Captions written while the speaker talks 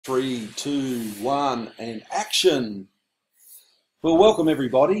3, 2, 1, and action! Well, welcome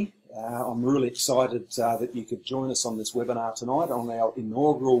everybody. I'm really excited that you could join us on this webinar tonight, on our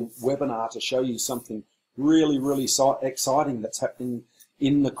inaugural webinar, to show you something really exciting that's happening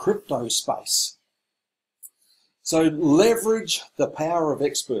in the crypto space. So leverage the power of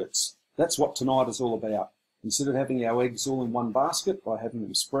experts. That's what tonight is all about. Instead of having our eggs all in one basket, by having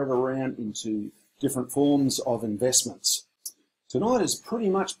them spread around into different forms of investments. Tonight is pretty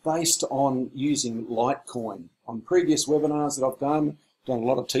much based on using Litecoin. On previous webinars that I've done a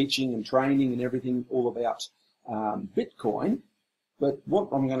lot of teaching and training and everything all about Bitcoin, but what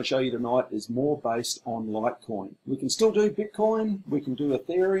I'm going to show you tonight is more based on Litecoin. We can still do Bitcoin, we can do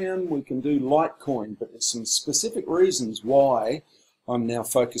Ethereum, we can do Litecoin, but there's some specific reasons why I'm now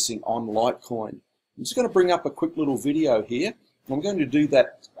focusing on Litecoin. I'm just going to bring up a quick little video here. I'm going to do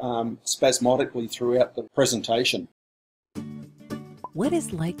that spasmodically throughout the presentation. What is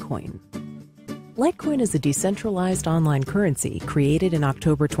Litecoin? Litecoin is a decentralized online currency created in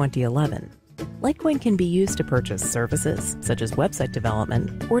October 2011. Litecoin can be used to purchase services, such as website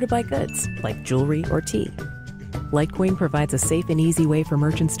development, or to buy goods, like jewelry or tea. Litecoin provides a safe and easy way for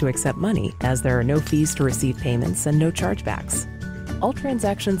merchants to accept money, as there are no fees to receive payments and no chargebacks. All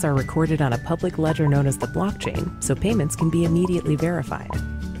transactions are recorded on a public ledger known as the blockchain, so payments can be immediately verified.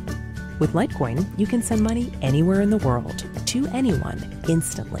 With Litecoin, you can send money anywhere in the world, to anyone,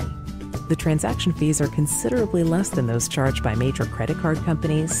 instantly. The transaction fees are considerably less than those charged by major credit card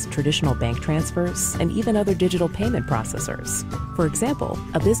companies, traditional bank transfers, and even other digital payment processors. For example,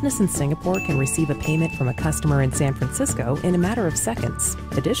 a business in Singapore can receive a payment from a customer in San Francisco in a matter of seconds.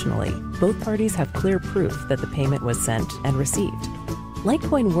 Additionally, both parties have clear proof that the payment was sent and received.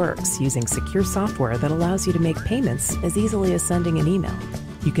 Litecoin works using secure software that allows you to make payments as easily as sending an email.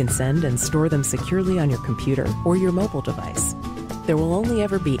 You can send and store them securely on your computer or your mobile device. There will only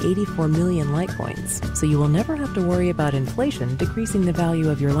ever be 84 million Litecoins, so you will never have to worry about inflation decreasing the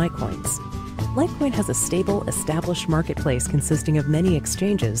value of your Litecoins. Litecoin has a stable, established marketplace consisting of many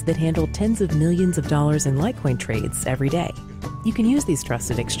exchanges that handle tens of millions of dollars in Litecoin trades every day. You can use these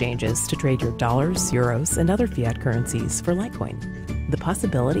trusted exchanges to trade your dollars, euros, and other fiat currencies for Litecoin. The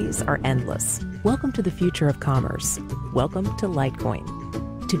possibilities are endless. Welcome to the future of commerce. Welcome to Litecoin.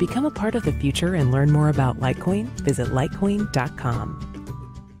 To become a part of the future and learn more about Litecoin, visit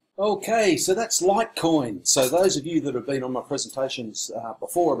litecoin.com. Okay, so that's Litecoin. So those of you that have been on my presentations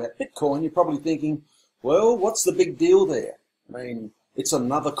before about Bitcoin, you're probably thinking, well, what's the big deal there? I mean, it's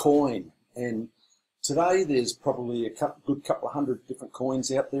another coin. And today there's probably a good couple of hundred different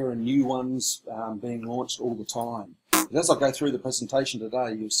coins out there and new ones being launched all the time. And as I go through the presentation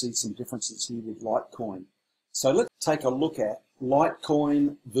today, you'll see some differences here with Litecoin. So let's take a look at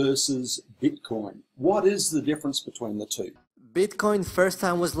Litecoin versus Bitcoin. What is the difference between the two? Bitcoin first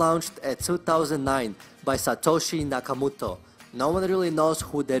time was launched at 2009 by Satoshi Nakamoto. No one really knows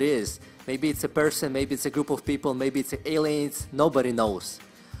who that is. Maybe it's a person, maybe it's a group of people, maybe it's aliens, nobody knows.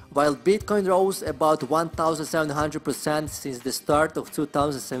 While Bitcoin rose about 1,700% since the start of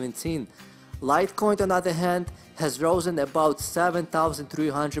 2017, Litecoin on the other hand has risen about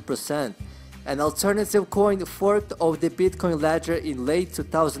 7,300%. An alternative coin forked of the Bitcoin ledger in late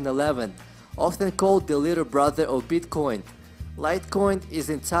 2011, often called the little brother of Bitcoin. Litecoin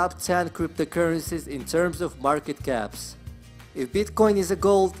is in top 10 cryptocurrencies in terms of market caps. If Bitcoin is a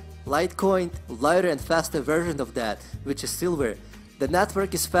gold, Litecoin, lighter and faster version of that, which is silver. The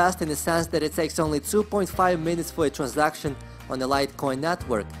network is fast in the sense that it takes only 2.5 minutes for a transaction on the Litecoin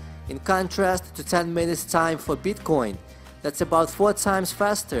network, in contrast to 10 minutes time for Bitcoin. That's about 4 times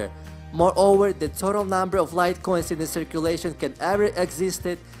faster. Moreover, the total number of Litecoins in the circulation can ever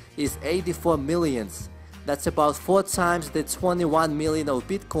existed is 84 millions. That's about 4 times the 21 million of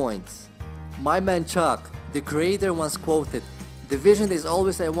Bitcoins. My man Chuck, the creator, once quoted, "The vision is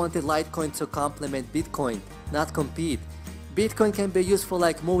always I wanted Litecoin to complement Bitcoin, not compete. Bitcoin can be used for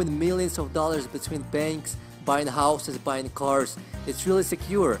like moving millions of dollars between banks, buying houses, buying cars. It's really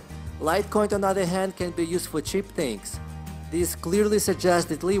secure. Litecoin on the other hand can be used for cheap things." This clearly suggests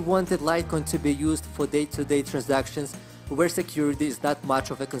that Lee wanted Litecoin to be used for day-to-day transactions where security is not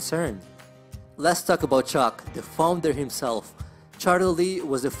much of a concern. Let's talk about Chuck, the founder himself. Charlie Lee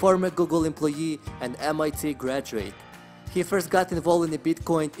was a former Google employee and MIT graduate. He first got involved in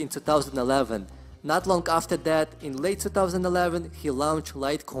Bitcoin in 2011. Not long after that, in late 2011, he launched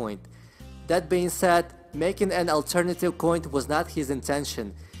Litecoin. That being said, making an alternative coin was not his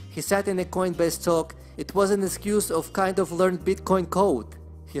intention. He said in a Coinbase talk, it was an excuse of kind of learned Bitcoin code.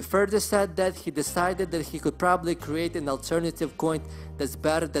 He further said that he decided that he could probably create an alternative coin that's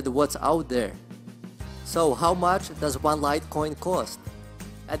better than what's out there. So how much does one Litecoin cost?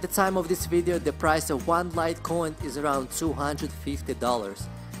 At the time of this video, the price of one Litecoin is around $250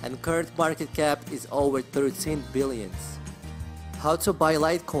 and current market cap is over 13 billions. How to buy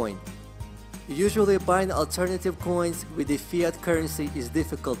Litecoin? Usually buying alternative coins with the fiat currency is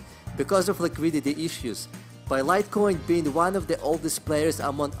difficult because of liquidity issues, but Litecoin being one of the oldest players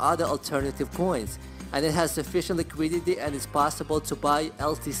among other alternative coins, and it has sufficient liquidity and it's possible to buy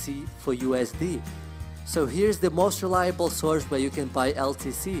LTC for USD. So here's the most reliable source where you can buy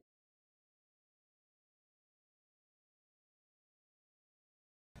LTC.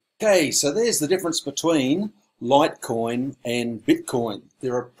 Okay, so there's the difference between Litecoin and Bitcoin.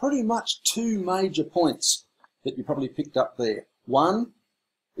 There are pretty much two major points that you probably picked up there. One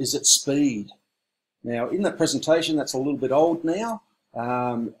is its speed. Now, in that presentation, that's a little bit old now.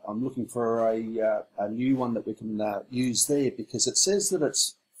 I'm looking for a new one that we can use there, because it says that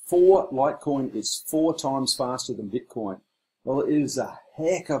Litecoin is 4 times faster than Bitcoin. Well, it is a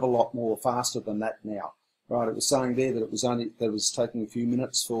heck of a lot more faster than that now. Right, it was saying there that it was taking a few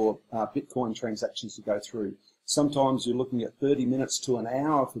minutes for Bitcoin transactions to go through. Sometimes you're looking at 30 minutes to an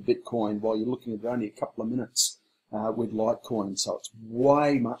hour for Bitcoin, while you're looking at only a couple of minutes with Litecoin. So it's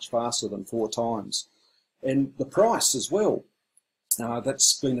way much faster than 4 times. And the price as well.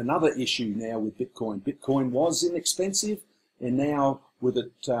 That's been another issue now with Bitcoin. Bitcoin was inexpensive, and now with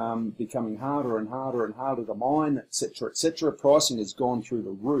it becoming harder and harder and harder to mine, etc., pricing has gone through the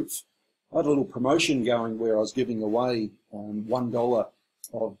roof. I had a little promotion going where I was giving away $1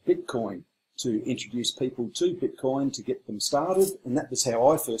 of Bitcoin to introduce people to Bitcoin to get them started, and that was how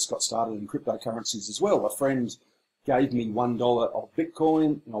I first got started in cryptocurrencies as well. A friend gave me $1 of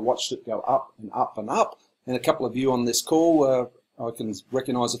Bitcoin, and I watched it go up and up and up. And a couple of you on this call, I can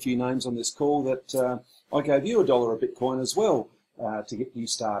recognise a few names on this call that I gave you $1 of Bitcoin as well to get you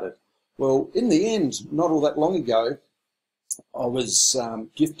started. Well, in the end, not all that long ago, I was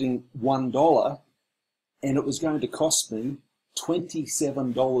gifting $1, and it was going to cost me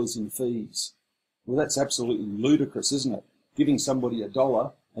 $27 in fees. Well, that's absolutely ludicrous, isn't it? Giving somebody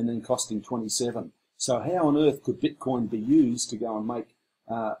 $1 and then costing 27. So how on earth could Bitcoin be used to go and make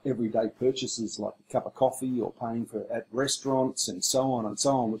everyday purchases like a cup of coffee or paying for at restaurants and so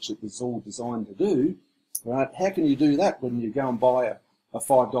on, which it was all designed to do? Right? How can you do that when you go and buy a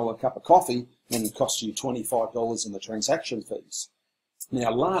 $5 cup of coffee and it costs you $25 in the transaction fees?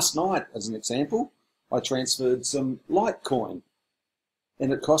 Now, last night, as an example, I transferred some Litecoin,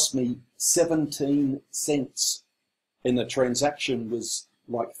 and it cost me 17 cents, and the transaction was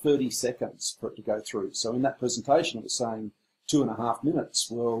like 30 seconds for it to go through. So in that presentation, it was saying 2.5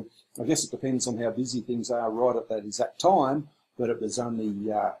 minutes. Well, I guess it depends on how busy things are right at that exact time, but it was only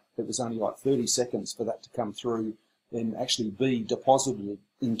like 30 seconds for that to come through and actually be deposited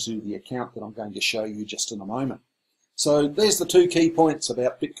into the account that I'm going to show you just in a moment. So there's the two key points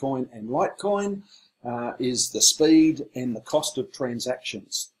about Bitcoin and Litecoin, is the speed and the cost of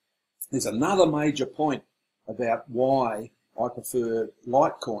transactions. There's another major point about why I prefer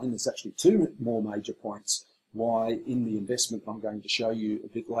Litecoin. There's actually two more major points why in the investment I'm going to show you a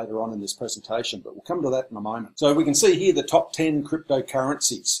bit later on in this presentation, but we'll come to that in a moment. So we can see here the top 10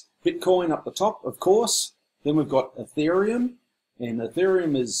 cryptocurrencies. Bitcoin up the top, of course. Then we've got Ethereum, and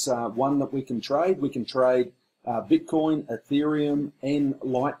Ethereum is one that we can trade. We can trade Bitcoin, Ethereum, and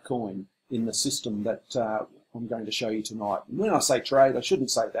Litecoin in the system that I'm going to show you tonight. And when I say trade, I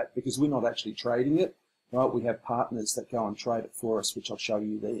shouldn't say that because we're not actually trading it. Right? We have partners that go and trade it for us, which I'll show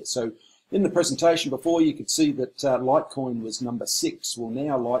you there. So in the presentation before, you could see that Litecoin was number 6. Well,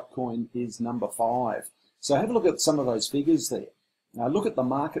 now Litecoin is number 5. So have a look at some of those figures there. Now look at the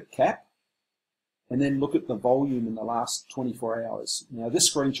market cap, and then look at the volume in the last 24 hours. Now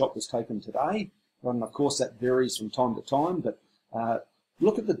this screenshot was taken today, and of course that varies from time to time, but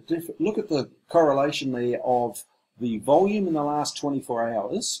look at the correlation there of the volume in the last 24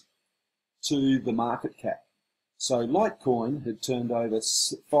 hours to the market cap. So Litecoin had turned over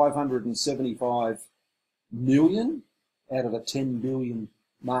 575 million out of a 10 billion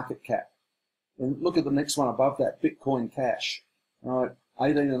market cap. And look at the next one above that, Bitcoin Cash. Right,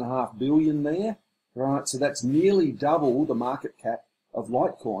 18.5 billion there. Right, so that's nearly double the market cap of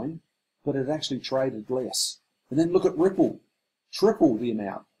Litecoin, but it actually traded less. And then look at Ripple, triple the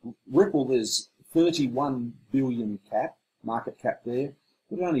amount. Ripple, there's 31 billion market cap there,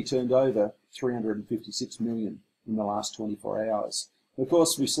 but it only turned over 356 million in the last 24 hours. Of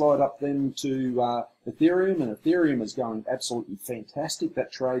course, we slide up then to Ethereum, and Ethereum is going absolutely fantastic.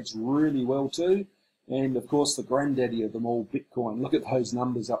 That trades really well too. And of course, the granddaddy of them all, Bitcoin. Look at those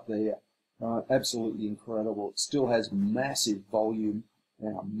numbers up there. Absolutely incredible. It still has massive volume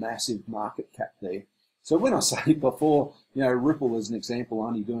and a massive market cap there. So when I say before, Ripple as an example,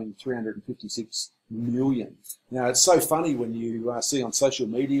 only doing 356 million. Now, it's so funny when you see on social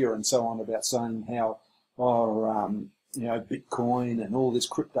media and so on about saying how, Bitcoin and all this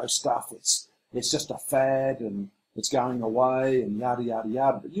crypto stuff, it's just a fad and it's going away and yada, yada,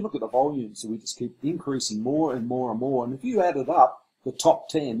 yada. But you look at the volumes, so we just keep increasing more and more and more. And if you added up the top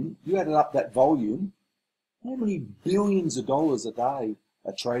 10, you added up that volume, how many billions of dollars a day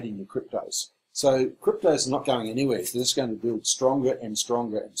are trading in cryptos? So cryptos are not going anywhere. They're just going to build stronger and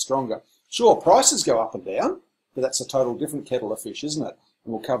stronger and stronger. Sure, prices go up and down, but that's a total different kettle of fish, isn't it?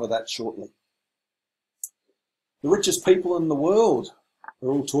 And we'll cover that shortly. The richest people in the world are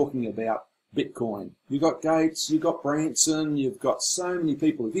all talking about Bitcoin. You've got Gates, you've got Branson, you've got so many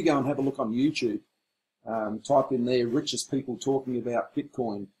people. If you go and have a look on YouTube, type in there, richest people talking about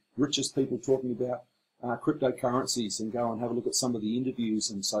Bitcoin, richest people talking about cryptocurrencies, and go and have a look at some of the interviews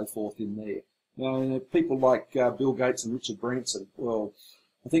and so forth in there. People like Bill Gates and Richard Branson, well,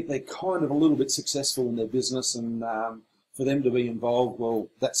 I think they're kind of a little bit successful in their business, and for them to be involved, well,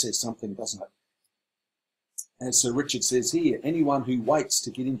 that says something, doesn't it? As Sir Richard says here, anyone who waits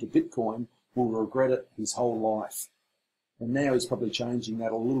to get into Bitcoin will regret it his whole life. And now he's probably changing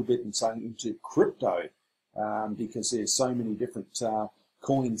that a little bit and saying into crypto, because there's so many different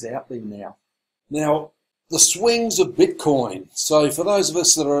coins out there now. Now, the swings of Bitcoin. So for those of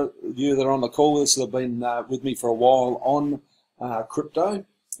us that are on the call with us that have been with me for a while on crypto,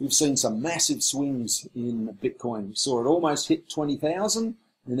 we've seen some massive swings in Bitcoin. We saw it almost hit 20,000,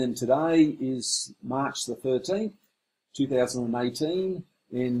 and then today is March the 13th, 2018,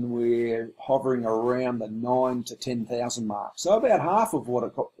 and we're hovering around the 9,000 to 10,000 mark. So about half of what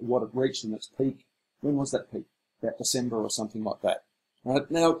it reached in its peak. When was that peak? About December or something like that. Right.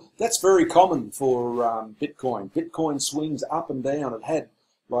 Now, that's very common for Bitcoin. Bitcoin swings up and down. It had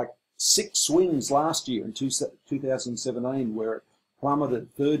like 6 swings last year in 2017 where it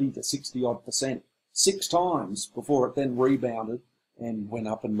plummeted 30 to 60 odd %, 6 times before it then rebounded and went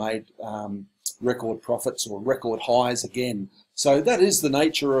up and made record profits or record highs again. So that is the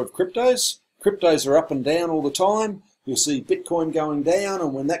nature of cryptos. Cryptos are up and down all the time. You'll see Bitcoin going down,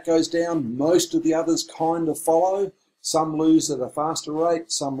 and when that goes down, most of the others kind of follow. Some lose at a faster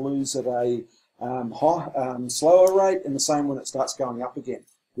rate, some lose at a slower rate, and the same when it starts going up again.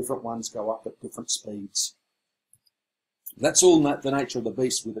 Different ones go up at different speeds. That's all the nature of the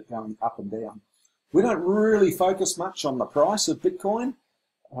beast with it going up and down. We don't really focus much on the price of Bitcoin,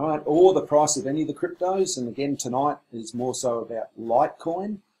 right, or the price of any of the cryptos, and again tonight is more so about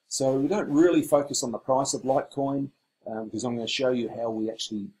Litecoin. So we don't really focus on the price of Litecoin, because I'm going to show you how we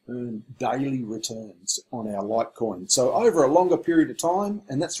actually earn daily returns on our Litecoin. So over a longer period of time,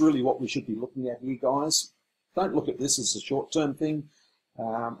 and that's really what we should be looking at here, guys. Don't look at this as a short-term thing,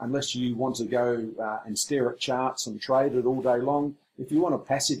 unless you want to go and stare at charts and trade it all day long. If you want a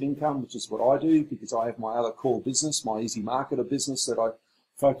passive income, which is what I do, because I have my other core business, my Easy Marketer business that I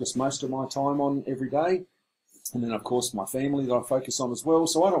focus most of my time on every day, and then of course my family that I focus on as well.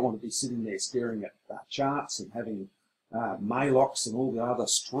 So I don't want to be sitting there staring at charts and having Malox and all the other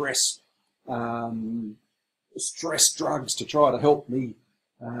stress drugs to try to help me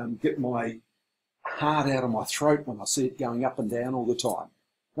get my heart out of my throat when I see it going up and down all the time.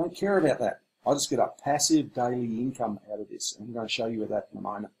 Don't care about that. I just get a passive daily income out of this, and I'm going to show you that in a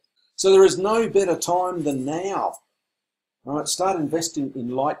moment. So there is no better time than now. All right, start investing in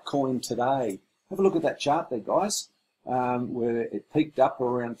Litecoin today. Have a look at that chart there, guys, where it peaked up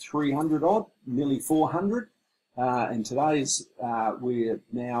around 300 odd, nearly 400. And today's we're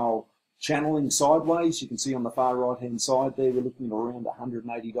now channeling sideways. You can see on the far right hand side there we're looking at around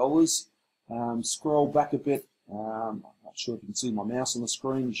 $180. Scroll back a bit. I'm not sure if you can see my mouse on the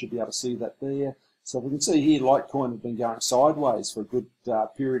screen. You should be able to see that there. So we can see here Litecoin has been going sideways for a good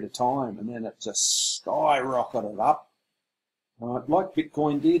period of time, and then it just skyrocketed up, like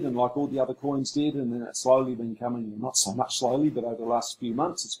Bitcoin did and like all the other coins did, and then it's slowly been coming, not so much slowly, but over the last few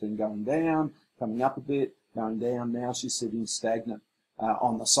months it's been going down, coming up a bit, going down. Now she's sitting stagnant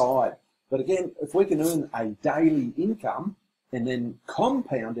on the side. But again, if we can earn a daily income and then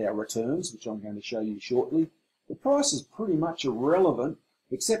compound our returns, which I'm going to show you shortly, the price is pretty much irrelevant,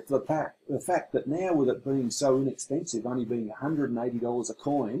 except for the fact that now with it being so inexpensive, only being $180 a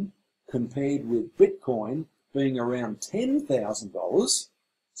coin, compared with Bitcoin being around $10,000,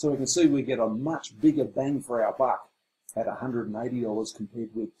 so we can see we get a much bigger bang for our buck at $180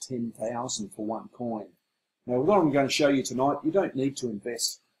 compared with $10,000 for one coin. Now, what I'm going to show you tonight, you don't need to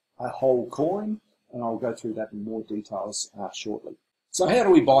invest a whole coin, and I'll go through that in more details shortly. So how do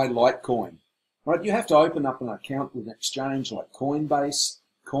we buy Litecoin? Right, you have to open up an account with an exchange like Coinbase,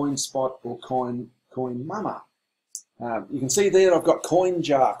 CoinSpot, or Coin Mama. You can see there I've got Coin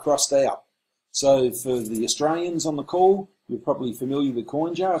Jar crossed out. So for the Australians on the call, you're probably familiar with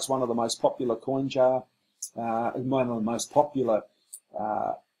Coin Jar. It's one of the most popular one of the most popular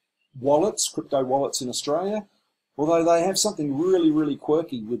wallets, crypto wallets in Australia. Although they have something really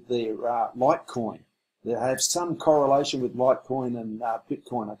quirky with their Litecoin. They have some correlation with Litecoin and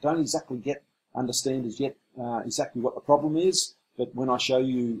Bitcoin. I don't exactly understand as yet exactly what the problem is, but when I show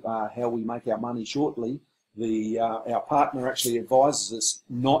you how we make our money shortly, our partner actually advises us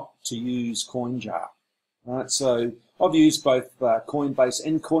not to use CoinJar. Right, so I've used both Coinbase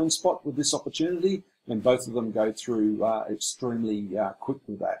and CoinSpot with this opportunity, and both of them go through extremely quick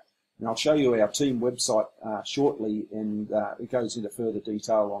with that. And I'll show you our team website shortly, and it goes into further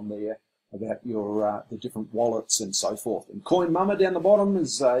detail on there about your the different wallets and so forth. And Coin Mama down the bottom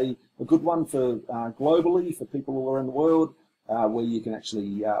is a good one for globally, for people all around the world, where you can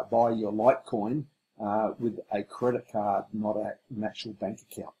actually buy your Litecoin with a credit card, not an actual bank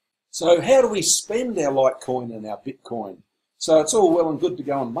account. So how do we spend our Litecoin and our Bitcoin? So it's all well and good to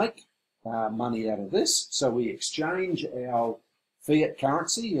go and make money out of this. So we exchange our fiat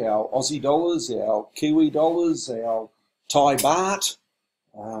currency, our Aussie dollars, our Kiwi dollars, our Thai baht.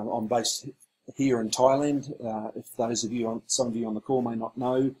 I'm based here in Thailand. If those of you, some of you on the call may not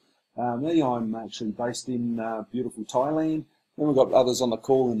know me, I'm actually based in beautiful Thailand. Then we've got others on the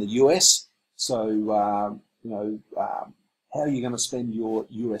call in the US. So, how are you going to spend your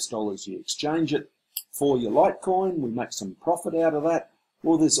US dollars? You exchange it for your Litecoin. We make some profit out of that.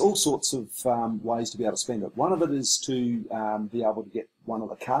 Well, there's all sorts of ways to be able to spend it. One of it is to be able to get one of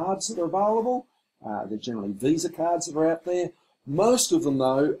the cards that are available. They're generally Visa cards that are out there. Most of them,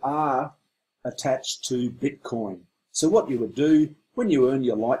 though, are attached to Bitcoin. So what you would do when you earn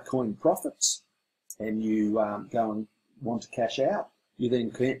your Litecoin profits and you go and want to cash out, you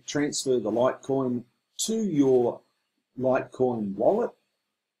then transfer the Litecoin to your Litecoin wallet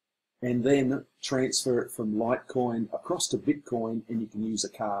and then transfer it from Litecoin across to Bitcoin, and you can use a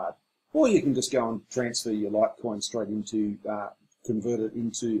card. Or you can just go and transfer your Litecoin straight into, convert it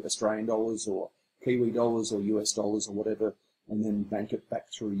into Australian dollars or Kiwi dollars or US dollars or whatever, and then bank it back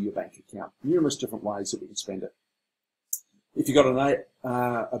through your bank account. Numerous different ways that we can spend it. If you've got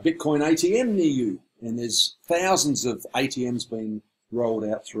a Bitcoin ATM near you, and there's thousands of ATMs being rolled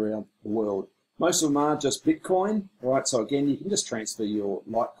out throughout the world. Most of them are just Bitcoin, right? So again, you can just transfer your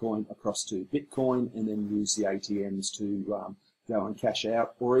Litecoin across to Bitcoin and then use the ATMs to go and cash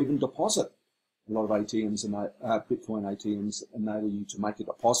out or even deposit. A lot of ATMs, Bitcoin ATMs enable you to make a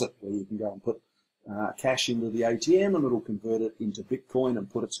deposit where you can go and put cash into the ATM and it'll convert it into Bitcoin and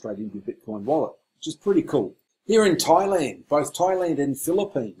put it straight into your Bitcoin wallet, which is pretty cool. Here in Thailand, both Thailand and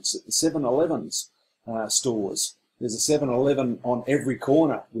Philippines, at the 7-Elevens stores, there's a 7-Eleven on every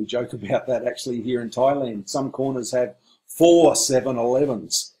corner. We joke about that actually here in Thailand. Some corners have 4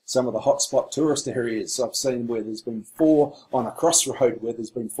 7-Elevens. Some of the hotspot tourist areas I've seen where there's been 4 on a crossroad where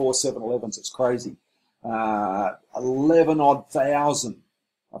there's been 4 7-Elevens. It's crazy. 11,000 odd,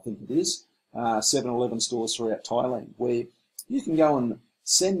 I think it is, 7-Eleven stores throughout Thailand where you can go and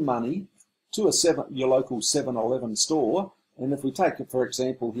send money to your local 7-Eleven store. And if we take it, for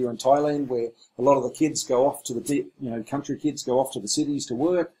example, here in Thailand, where a lot of the kids go off to the, country kids go off to the cities to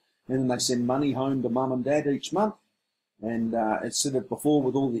work, and then they send money home to mum and dad each month. And instead of before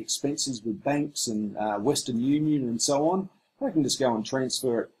with all the expenses with banks and Western Union and so on, they can just go and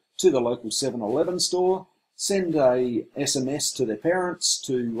transfer it to the local 7-Eleven store, send a SMS to their parents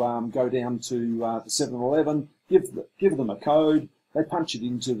to go down to the 7-Eleven, give them a code, they punch it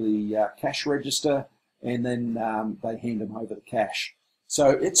into the cash register, and then they hand them over the cash. So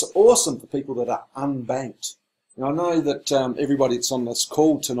it's awesome for people that are unbanked. And I know that everybody that's on this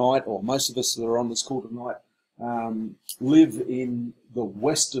call tonight, or most of us that are on this call tonight, live in the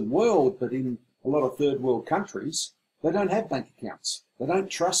Western world, but in a lot of third world countries, they don't have bank accounts. They don't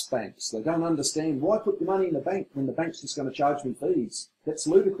trust banks. They don't understand, why put your money in the bank when the bank's just going to charge me fees? That's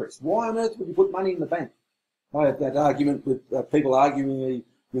ludicrous. Why on earth would you put money in the bank? I have that argument with people arguing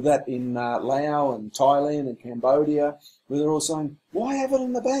with that in Laos and Thailand and Cambodia, where they're all saying, why have it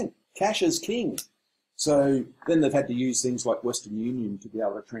in the bank? Cash is king. So then they've had to use things like Western Union to be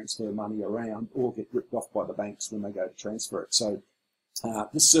able to transfer money around or get ripped off by the banks when they go to transfer it. So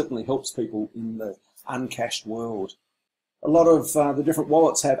this certainly helps people in the uncashed world. A lot of the different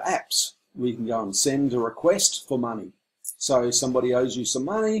wallets have apps where you can go and send a request for money. So somebody owes you some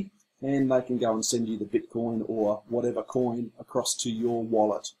money, and they can go and send you the Bitcoin or whatever coin across to your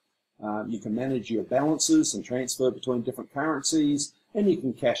wallet. You can manage your balances and transfer between different currencies, and you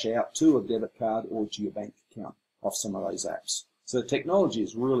can cash out to a debit card or to your bank account off some of those apps. So the technology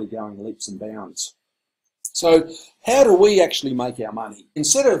is really going leaps and bounds. So how do we actually make our money?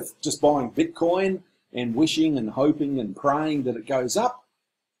 Instead of just buying Bitcoin and wishing and hoping and praying that it goes up,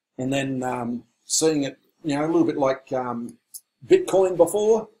 and then seeing it, you know, a little bit like Bitcoin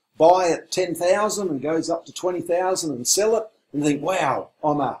before, buy at 10,000 and goes up to 20,000 and sell it, and think, wow,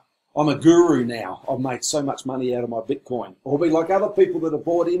 I'm a guru now. I've made so much money out of my Bitcoin. Or be like other people that have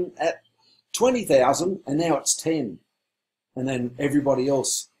bought in at 20,000 and now it's 10. And then everybody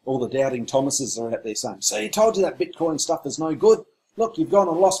else, all the doubting Thomases are out there saying, see, I told you that Bitcoin stuff is no good. Look, you've gone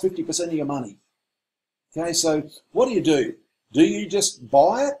and lost 50% of your money. Okay, so what do? Do you just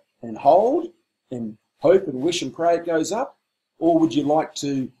buy it and hold and hope and wish and pray it goes up? Or would you like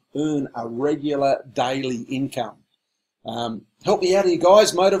to earn a regular daily income? Help me out here,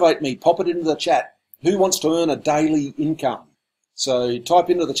 guys. Motivate me. Pop it into the chat. Who wants to earn a daily income? So type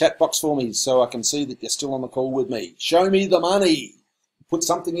into the chat box for me so I can see that you're still on the call with me. Show me the money. Put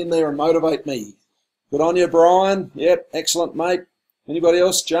something in there and motivate me. Good on you, Brian. Yep, excellent, mate. Anybody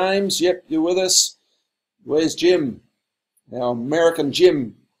else? James? Yep, you're with us. Where's Jim? Our American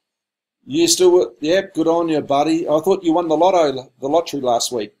Jim. You still with? Yep, good on you, buddy. I thought you won the lottery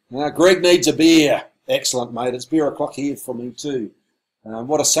last week. Now, Greg needs a beer. Excellent, mate. It's beer o'clock here for me too.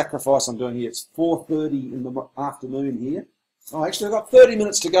 What a sacrifice I'm doing here. It's 4:30 in the afternoon here. Oh, actually, I've got 30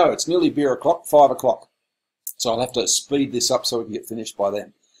 minutes to go. It's nearly beer o'clock, 5 o'clock. So I'll have to speed this up so we can get finished by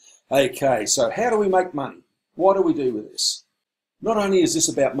then. Okay, so how do we make money? What do we do with this? Not only is this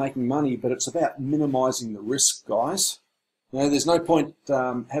about making money, but it's about minimizing the risk, guys. You know, there's no point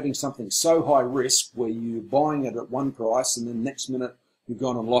having something so high risk where you're buying it at one price and then next minute you've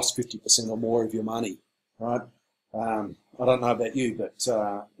gone and lost 50% or more of your money, right? I don't know about you, but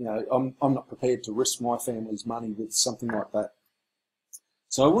you know, I'm not prepared to risk my family's money with something like that.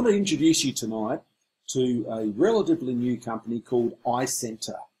 So I want to introduce you tonight to a relatively new company called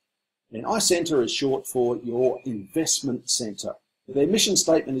iCenter. And iCenter is short for your investment center. Their mission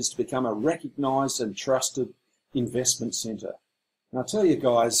statement is to become a recognized and trusted investment center. And I'll tell you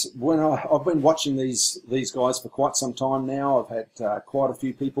guys, when I've been watching these guys for quite some time now. I've had quite a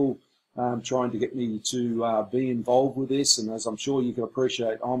few people trying to get me to be involved with this, and as I'm sure you can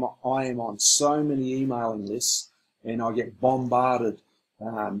appreciate, I am on so many emailing lists, and I get bombarded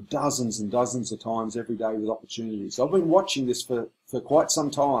dozens and dozens of times every day with opportunities. I've been watching this for quite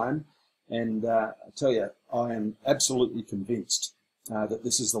some time, and I tell you, I am absolutely convinced that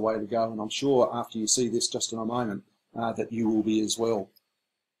this is the way to go, and I'm sure after you see this just in a moment that you will be as well.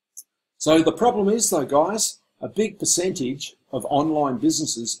 So the problem is though, guys, a big percentage of online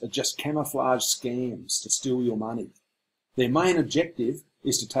businesses are just camouflage scams to steal your money. Their main objective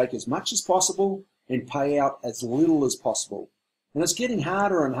is to take as much as possible and pay out as little as possible. And it's getting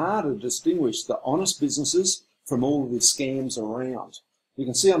harder and harder to distinguish the honest businesses from all of the scams around. You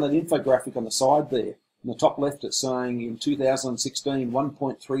can see on that infographic on the side there, in the top left, it's saying in 2016,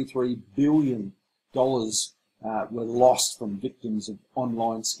 $1.33 billion were lost from victims of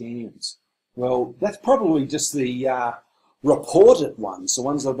online scams. Well, that's probably just the reported ones, the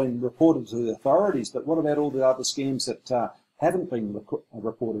ones that have been reported to the authorities, but what about all the other scams that haven't been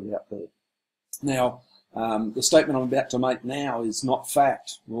reported out there? Now, the statement I'm about to make now is not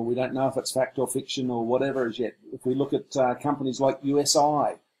fact. Well, we don't know if it's fact or fiction or whatever as yet. If we look at companies like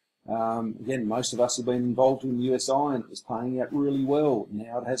USI, again, most of us have been involved in USI and it was paying out really well.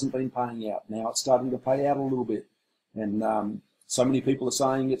 Now it hasn't been paying out. Now it's starting to pay out a little bit. And so many people are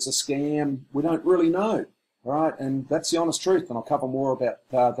saying it's a scam. We don't really know, right? And that's the honest truth. And I'll cover more about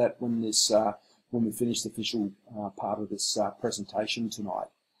that when we finish the official part of this presentation tonight.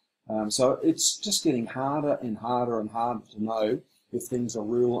 So it's just getting harder and harder and harder to know if things are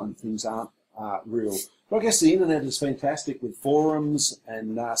real and things aren't real. But I guess the internet is fantastic with forums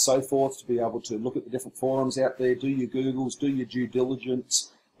and so forth to be able to look at the different forums out there, do your Googles, do your due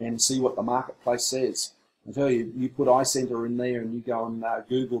diligence, and see what the marketplace says. I tell you, you put iCenter in there and you go and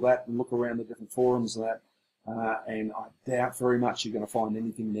Google that and look around the different forums and that, and I doubt very much you're going to find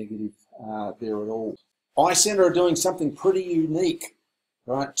anything negative there at all. iCenter are doing something pretty unique,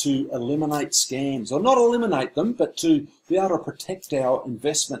 right, to eliminate scams, or not eliminate them, but to be able to protect our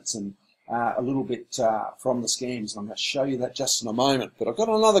investments and a little bit from the scams. And I'm going to show you that just in a moment. But I've got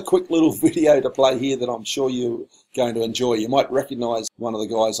another quick little video to play here that I'm sure you're going to enjoy. You might recognize one of the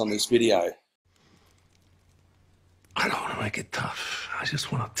guys on this video. I don't want to make it tough. I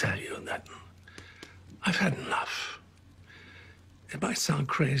just want to tell you that I've had enough. It might sound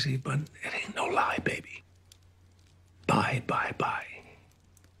crazy, but it ain't no lie, baby. Bye, bye, bye.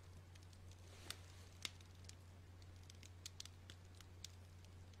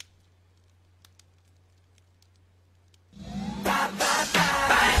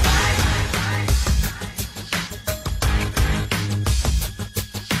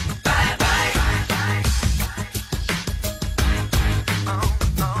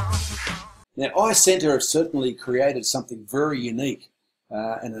 Now, iCenter have certainly created something very unique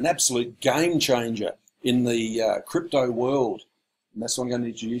and an absolute game changer in the crypto world. And that's what I'm going to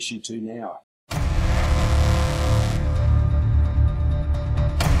introduce you to now.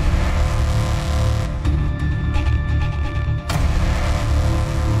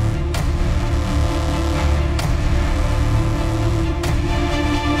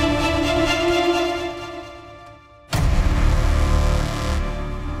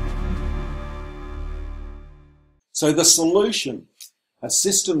 So the solution, a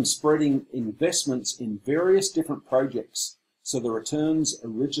system spreading investments in various different projects so the returns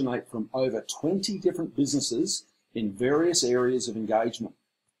originate from over 20 different businesses in various areas of engagement.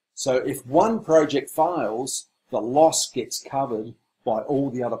 So if one project fails, the loss gets covered by all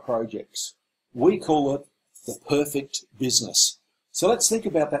the other projects. We call it the perfect business. So let's think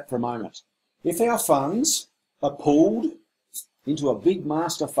about that for a moment. If our funds are pooled into a big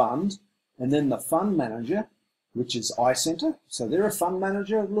master fund, and then the fund manager, which is iCenter, so they're a fund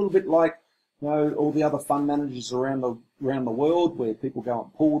manager, a little bit like, you know, all the other fund managers around the world, where people go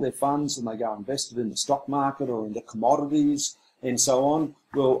and pool their funds and they go invest it in the stock market or into commodities and so on.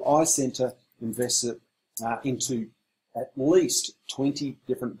 Well, iCenter invests it into at least 20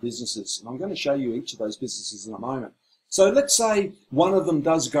 different businesses, and I'm going to show you each of those businesses in a moment. So let's say one of them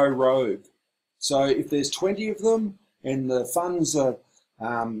does go rogue. So if there's 20 of them and the funds are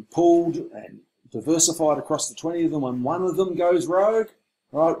pooled and diversified across the 20 of them, and one of them goes rogue,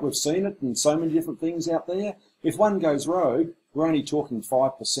 right? We've seen it in so many different things out there. If one goes rogue, we're only talking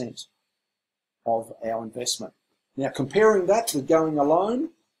 5% of our investment. Now, comparing that with going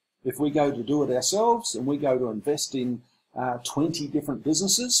alone, if we go to do it ourselves and we go to invest in 20 different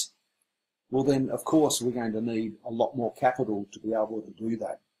businesses, well then, of course, we're going to need a lot more capital to be able to do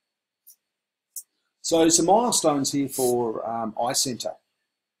that. So some milestones here for iCenter.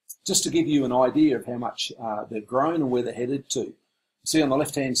 Just to give you an idea of how much they've grown and where they're headed to. See on the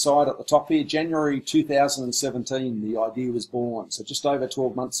left-hand side at the top here, January 2017, the idea was born, so just over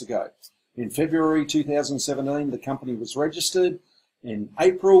 12 months ago. In February 2017, the company was registered. In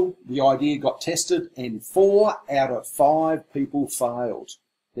April, the idea got tested, and 4 out of 5 people failed.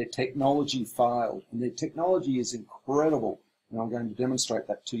 Their technology failed, and their technology is incredible, and I'm going to demonstrate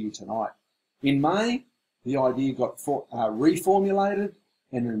that to you tonight. In May, the idea got reformulated,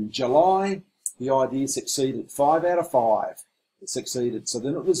 and in July, the idea succeeded. 5 out of 5 it succeeded. So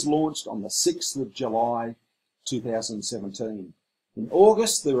then it was launched on the 6th of July 2017. In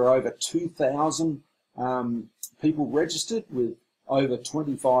August, there were over 2,000 people registered with over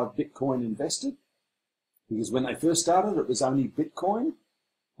 25 Bitcoin invested. Because when they first started, it was only Bitcoin.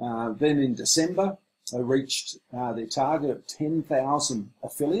 Then in December, they reached their target of 10,000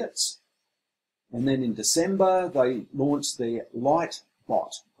 affiliates. And then in December, they launched their Lite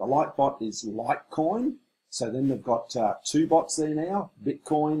bot. The Lite bot is Litecoin. So then they've got 2 bots there now,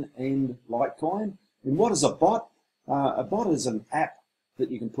 Bitcoin and Litecoin. And what is a bot? A bot is an app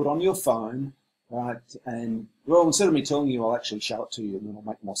that you can put on your phone, right? And, well, instead of me telling you, I'll actually show it to you and then it'll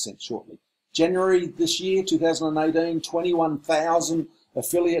make more sense shortly. January this year, 2018, 21,000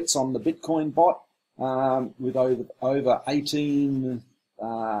 affiliates on the Bitcoin bot with over 18,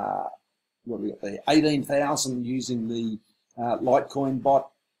 what have we got there? 18,000 using the Litecoin bot.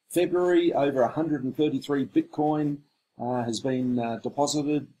 February, over 133 Bitcoin has been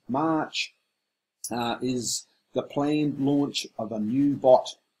deposited. March is the planned launch of a new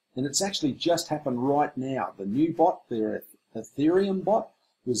bot. And it's actually just happened right now. The new bot, their Ethereum bot,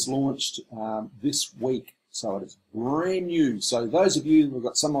 was launched this week. So it is brand new. So those of you who've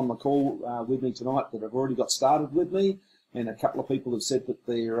got some on the call with me tonight that have already got started with me, and a couple of people have said that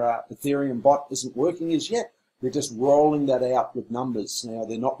their Ethereum bot isn't working as yet, they're just rolling that out with numbers. Now,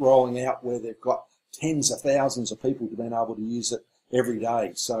 they're not rolling out where they've got tens of thousands of people being able to use it every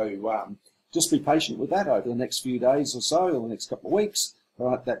day. So just be patient with that over the next few days or so, or the next couple of weeks,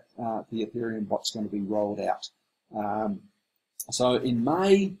 right, that the Ethereum bot's going to be rolled out. So in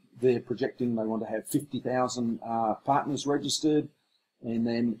May, they're projecting they want to have 50,000 partners registered. And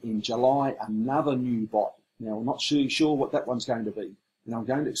then in July, another new bot. Now, I'm not sure what that one's going to be. And I'm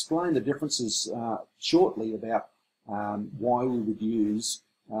going to explain the differences shortly about why we would use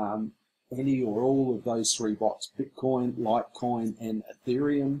any or all of those 3 bots, Bitcoin, Litecoin, and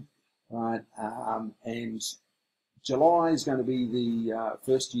Ethereum. Right? And July is going to be the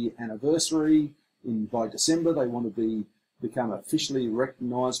first year anniversary. By December, they want to become officially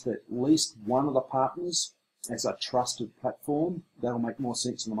recognised by at least one of the partners as a trusted platform. That'll make more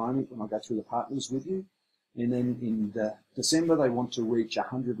sense in a moment when I go through the partners with you. And then in December, they want to reach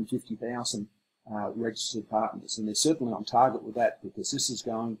 150,000 registered partners, and they're certainly on target with that, because this is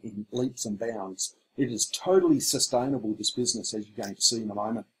going in leaps and bounds. It is totally sustainable, this business, as you're going to see in a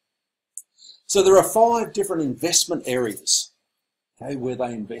moment. So there are 5 different investment areas, okay, where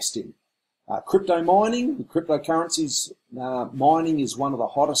they invest in. Crypto mining, cryptocurrencies mining is one of the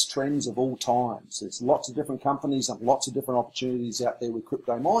hottest trends of all times. There's lots of different companies and lots of different opportunities out there with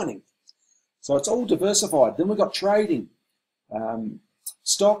crypto mining. So it's all diversified. Then we've got trading,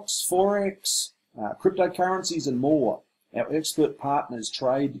 stocks, forex, cryptocurrencies and more. Our expert partners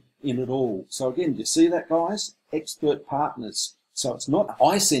trade in it all. So again, do you see that, guys? Expert partners. So it's not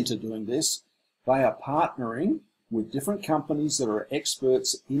iCenter doing this. They are partnering with different companies that are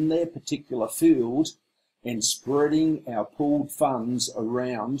experts in their particular field and spreading our pooled funds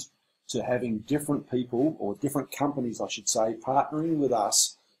around to having different people, or different companies I should say, partnering with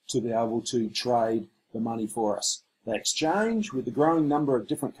us to be able to trade the money for us. The exchange, with the growing number of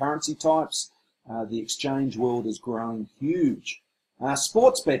different currency types, the exchange world is growing huge.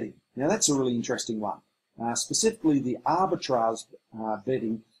 Sports betting, now that's a really interesting one. Specifically the arbitrage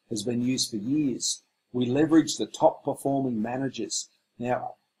betting has been used for years. We leverage the top performing managers.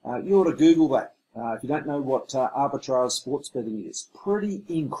 Now, you ought to Google that. If you don't know what arbitrage sports betting is, pretty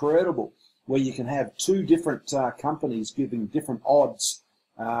incredible, where you can have 2 different companies giving different odds,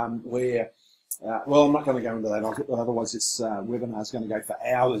 well, I'm not going to go into that, otherwise this webinar is going to go for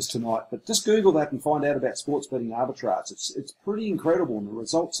hours tonight, but just Google that and find out about sports betting arbitrage. It's pretty incredible, and the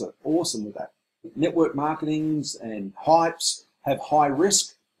results are awesome with that. Network marketings and hypes have high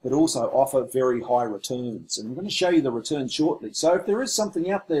risk, but also offer very high returns. And I'm going to show you the returns shortly. So if there is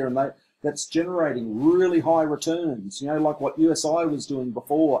something out there and that's generating really high returns, you know, like what USI was doing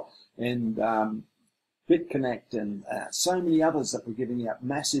before, and BitConnect and so many others that were giving out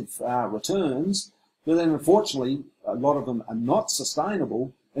massive returns, but then unfortunately a lot of them are not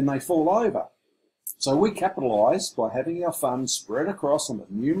sustainable and they fall over. So we capitalise by having our funds spread across on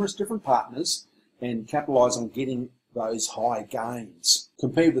numerous different partners and capitalise on getting those high gains,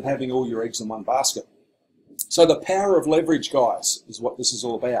 compared with having all your eggs in one basket. So the power of leverage, guys, is what this is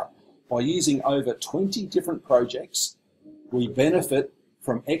all about. By using over 20 different projects, we benefit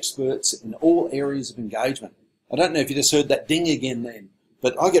from experts in all areas of engagement. I don't know if you just heard that ding again then,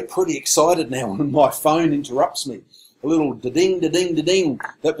 but I get pretty excited now when my phone interrupts me. A little da-ding, da-ding, da-ding.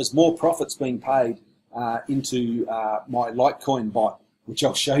 That was more profits being paid into my Litecoin bot, which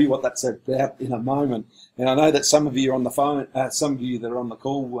I'll show you what that's about in a moment. And I know that some of you are on the phone, some of you that are on the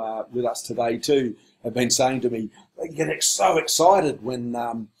call with us today too, have been saying to me, they get so excited when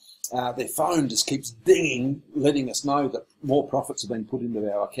their phone just keeps dinging, letting us know that more profits have been put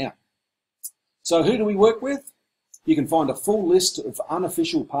into our account. So who do we work with? You can find a full list of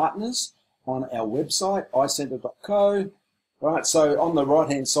unofficial partners on our website, iCenter.co. Right, so on the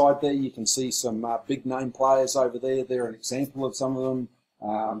right-hand side there, you can see some big name players over there. They're an example of some of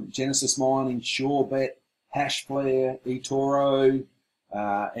them. Genesis Mining, SureBet, Hashflare, eToro,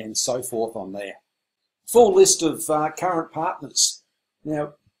 and so forth on there. Full list of current partners.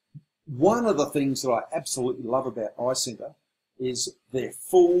 Now, one of the things that I absolutely love about iCenter is their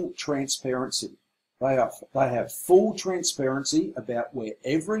full transparency. They have full transparency about where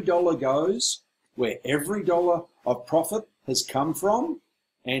every dollar goes, where every dollar of profit has come from,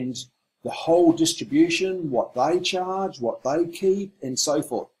 and the whole distribution, what they charge, what they keep, and so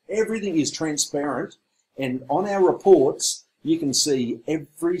forth. Everything is transparent, and on our reports, you can see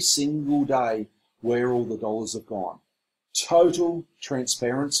every single day where all the dollars have gone. Total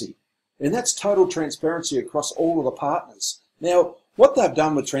transparency. And that's total transparency across all of the partners. Now, what they've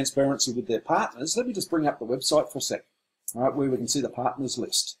done with transparency with their partners, let me just bring up the website for a sec, all right, where we can see the partners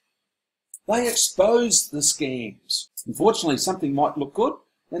list. They expose the scams. Unfortunately, something might look good,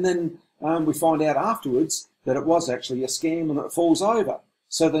 and then we find out afterwards that it was actually a scam and it falls over.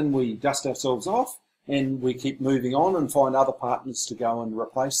 So then we dust ourselves off and we keep moving on and find other partners to go and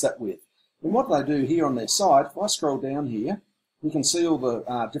replace that with. And what they do here on their site, if I scroll down here, we can see all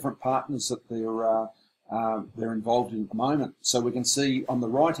the different partners that they're involved in at the moment. So we can see on the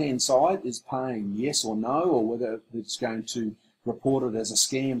right-hand side is paying yes or no, or whether it's going to report it as a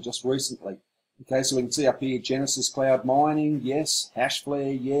scam just recently. Okay, so we can see up here Genesis Cloud Mining, yes.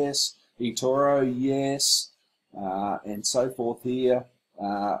 Hashflare, yes. eToro, yes. And so forth here.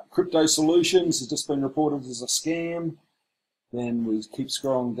 Crypto Solutions has just been reported as a scam. Then we keep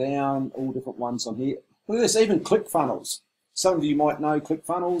scrolling down, all different ones on here. Look at this, even ClickFunnels. Some of you might know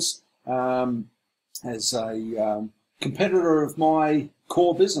ClickFunnels as a competitor of my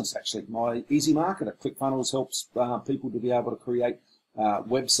core business, actually, my Easy Marketer. ClickFunnels helps people to be able to create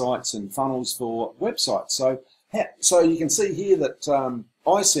websites and funnels for websites. So you can see here that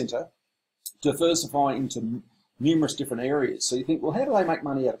iCenter diversify into numerous different areas. So you think, well, how do they make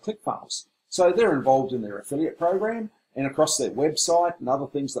money out of ClickFunnels? So they're involved in their affiliate program, and across their website and other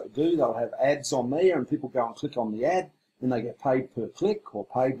things they do, they'll have ads on there, and people go and click on the ad, and they get paid per click or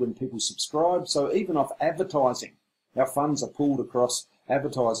paid when people subscribe. So even off advertising, our funds are pooled across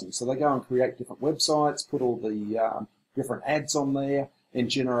advertising. So they go and create different websites, put all the different ads on there, and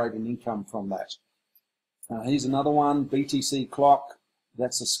generate an income from that. Here's another one, BTC Clock.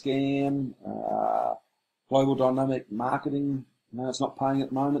 That's a scam. Global Dynamic Marketing. No, it's not paying at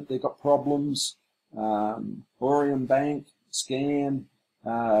the moment. They've got problems. Ethereum Bank, scam.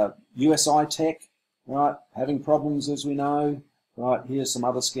 USI Tech, right, having problems as we know. Right, here's some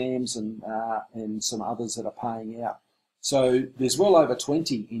other scams and some others that are paying out. So there's well over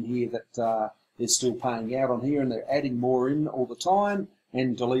 20 in here that they're still paying out on here, and they're adding more in all the time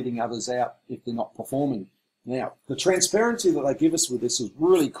and deleting others out if they're not performing. Now, the transparency that they give us with this is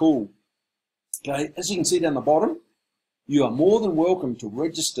really cool. Okay, as you can see down the bottom, you are more than welcome to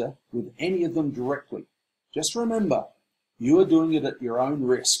register with any of them directly. Just remember, you are doing it at your own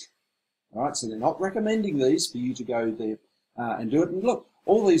risk. All right, so they're not recommending these for you to go there and do it. And look,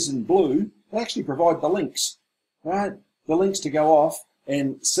 all these in blue, they actually provide the links, right? The links to go off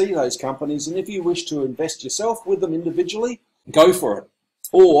and see those companies. And if you wish to invest yourself with them individually, go for it.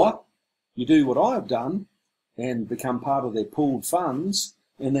 Or you do what I've done and become part of their pooled funds,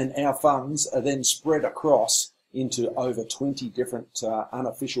 and then our funds are then spread across into over 20 different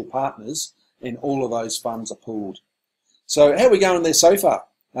unofficial partners, and all of those funds are pooled. So how are we going there so far?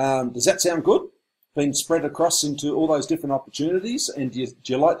 Does that sound good? Been spread across into all those different opportunities, and do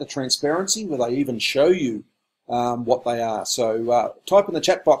you like the transparency where they even show you what they are? So type in the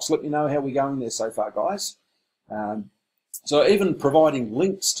chat box, let me know how we're going there so far, guys. So even providing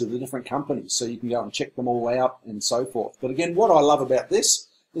links to the different companies so you can go and check them all out and so forth. But again, what I love about this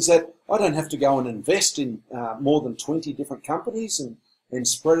is that I don't have to go and invest in more than 20 different companies and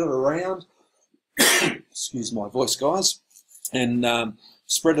spread it around. Excuse my voice, guys. And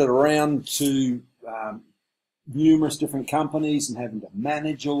spread it around to numerous different companies and having to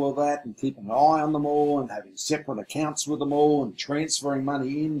manage all of that and keep an eye on them all and having separate accounts with them all and transferring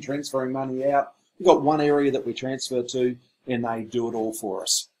money in, transferring money out. We've got one area that we transfer to and they do it all for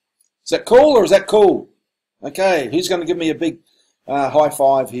us. Is that cool or is that cool? Okay, who's going to give me a big high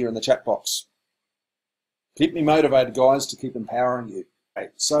five here in the chat box? Keep me motivated, guys, to keep empowering you. Okay,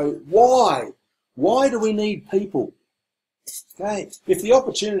 so why? Why do we need people? Okay, if the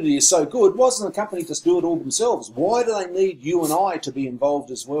opportunity is so good, why doesn't the company just do it all themselves? Why do they need you and I to be involved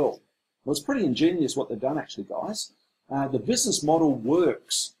as well? Well, it's pretty ingenious what they've done actually, guys. The business model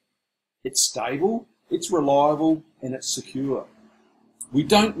works. It's stable, it's reliable, and it's secure. We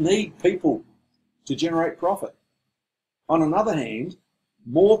don't need people to generate profit. On another hand,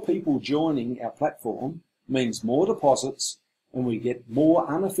 more people joining our platform means more deposits, and we get more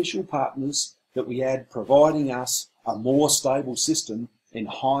unofficial partners that we add, providing us a more stable system and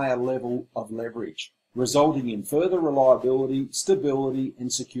higher level of leverage, resulting in further reliability, stability,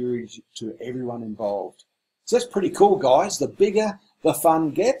 and security to everyone involved. So that's pretty cool, guys. The bigger the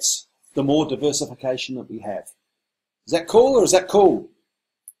fund gets, the more diversification that we have. Is that cool or is that cool?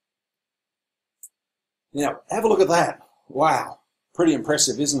 Now, have a look at that. Wow, pretty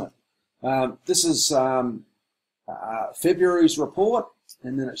impressive, isn't it? This is February's report,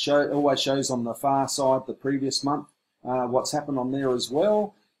 and then it always shows on the far side the previous month what's happened on there as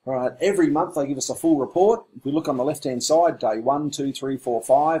well. All right, every month they give us a full report. If we look on the left-hand side, day 1, 2, 3, 4,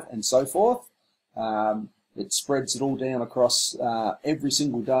 5, and so forth, it spreads it all down across every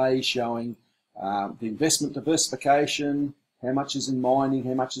single day, showing the investment diversification, how much is in mining,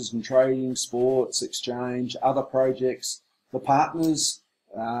 how much is in trading, sports, exchange, other projects, the partners,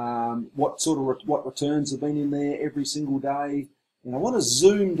 what returns have been in there every single day. And I want to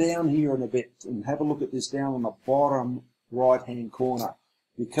zoom down here in a bit and have a look at this down on the bottom right-hand corner,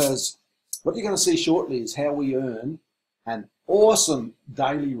 because what you're going to see shortly is how we earn an awesome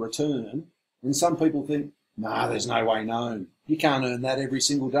daily return. And some people think, nah, there's no way known. You can't earn that every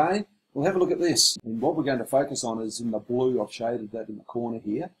single day. Well, have a look at this. And what we're going to focus on is in the blue. I've shaded that in the corner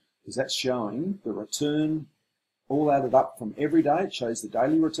here, because that's showing the return all added up from every day. It shows the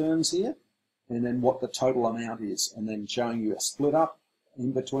daily returns here, and then what the total amount is, and then showing you a split up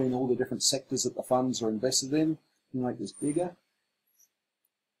in between all the different sectors that the funds are invested in. You make this bigger.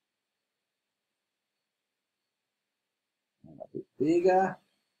 And a bit bigger.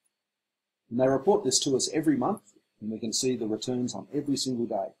 And they report this to us every month, and we can see the returns on every single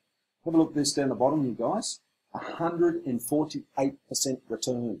day. Have a look at this down the bottom, you guys. 148%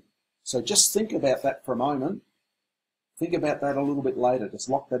 return. So just think about that for a moment. Think about that a little bit later. Just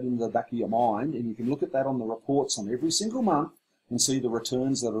lock that into the back of your mind, and you can look at that on the reports on every single month and see the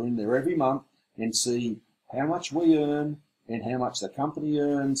returns that are in there every month and see how much we earn and how much the company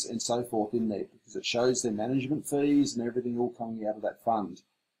earns and so forth in there, because it shows their management fees and everything all coming out of that fund.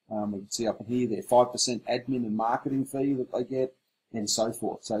 We can see up in here their 5% admin and marketing fee that they get and so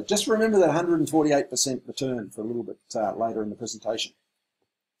forth. So just remember that 148% return for a little bit later in the presentation.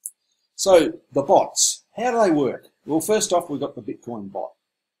 So the bots, how do they work? Well, first off, we've got the Bitcoin bot.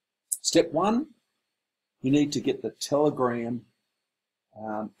 Step one, you need to get the Telegram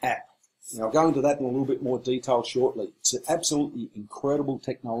app. Now, I'll go into that in a little bit more detail shortly. It's an absolutely incredible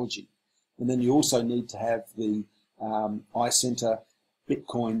technology. And then you also need to have the iCenter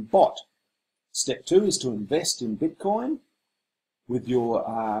Bitcoin bot. Step two is to invest in Bitcoin with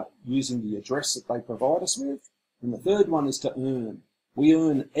your using the address that they provide us with. And the third one is to earn. We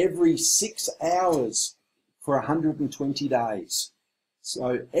earn every 6 hours for 120 days.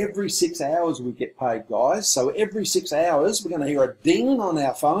 So every 6 hours we get paid, guys. So every 6 hours we're going to hear a ding on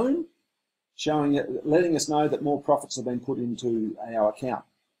our phone, showing it, letting us know that more profits have been put into our account.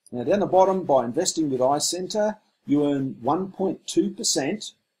 Now down the bottom, by investing with iCenter, you earn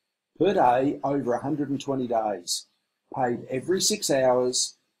 1.2% per day over 120 days, paid every 6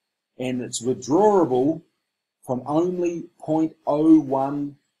 hours, and it's withdrawable from only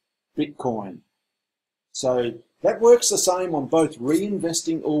 0.01 Bitcoin. So that works the same on both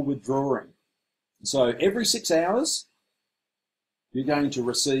reinvesting or withdrawing. So every 6 hours, you're going to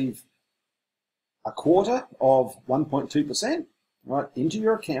receive a quarter of 1.2% right into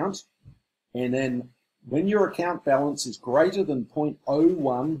your account, and then when your account balance is greater than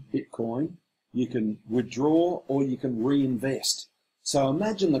 0.01 Bitcoin, you can withdraw or you can reinvest. So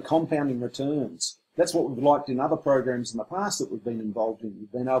imagine the compounding returns. That's what we've liked in other programs in the past that we've been involved in.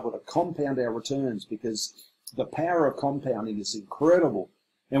 We've been able to compound our returns because the power of compounding is incredible.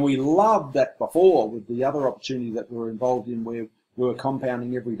 And we loved that before with the other opportunity that we were involved in where we were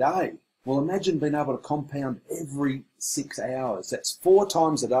compounding every day. Well, imagine being able to compound every 6 hours. That's 4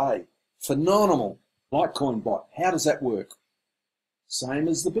 times a day. Phenomenal. Litecoin bot, how does that work? Same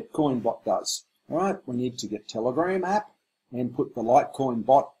as the Bitcoin bot does. All right, we need to get Telegram app and put the Litecoin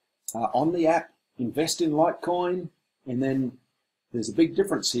bot on the app, invest in Litecoin, and then there's a big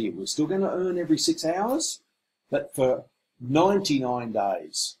difference here. We're still going to earn every 6 hours, but for 99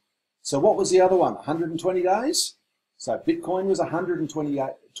 days. So what was the other one? 120 days? So Bitcoin was 120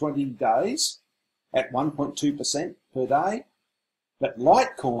 days at 1.2% per day, but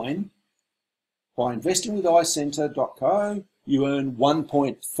Litecoin, by investing with iCenter.co, you earn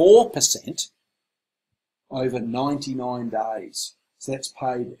 1.4% over 99 days. So that's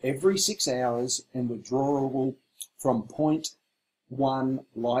paid every 6 hours and withdrawable from 0.1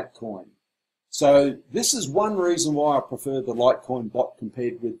 Litecoin. So this is one reason why I prefer the Litecoin bot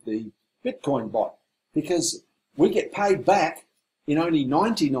compared with the Bitcoin bot, because we get paid back in only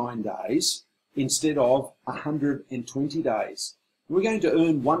 99 days instead of 120 days. We're going to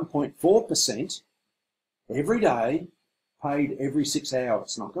earn 1.4% every day, paid every 6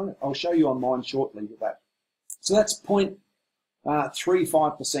 hours. And I'll show you on mine shortly with that. So that's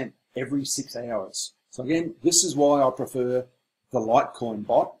 0.35% every 6 hours. So again, this is why I prefer the Litecoin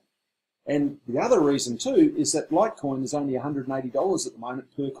bot. And the other reason too is that Litecoin is only $180 at the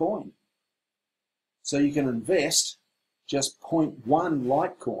moment per coin. So you can invest just 0.1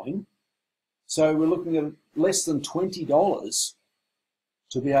 Litecoin. So we're looking at less than $20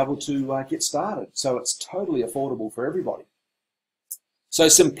 to be able to get started. So it's totally affordable for everybody. So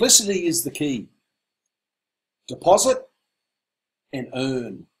simplicity is the key. Deposit and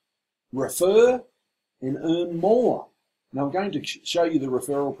earn. Refer and earn more. Now I'm going to show you the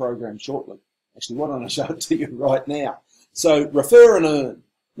referral program shortly. Actually, why don't I show it to you right now? So refer and earn.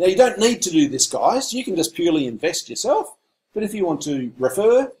 Now you don't need to do this, guys. You can just purely invest yourself. But if you want to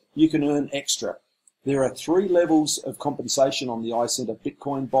refer, you can earn extra. There are 3 levels of compensation on the iCenter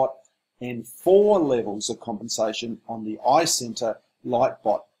Bitcoin bot and 4 levels of compensation on the iCenter Lite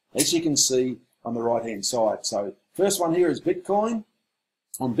bot, as you can see on the right hand side. So first one here is Bitcoin.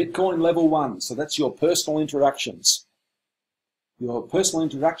 On Bitcoin level 1, so that's your personal introductions. Your personal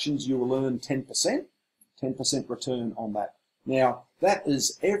introductions, you will earn 10% return on that. Now, that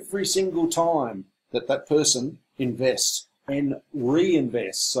is every single time that that person invests and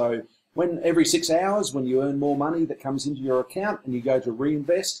reinvests. So when every 6 hours, when you earn more money that comes into your account and you go to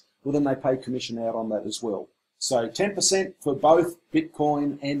reinvest, well, then they pay commission out on that as well. So 10% for both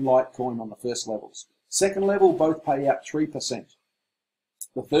Bitcoin and Litecoin on the first levels. Second level, both pay out 3%.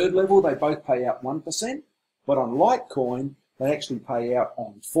 The third level, they both pay out 1%, but on Litecoin, they actually pay out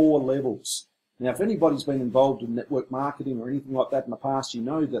on 4 levels. Now, if anybody's been involved in network marketing or anything like that in the past, you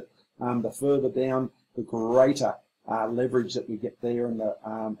know that the further down, the greater leverage that we get there, and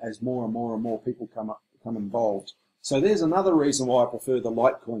as more and more people come involved. So there's another reason why I prefer the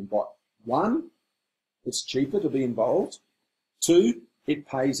Litecoin bot. One, it's cheaper to be involved. Two, it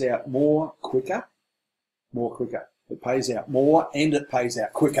pays out more quicker. It pays out more and it pays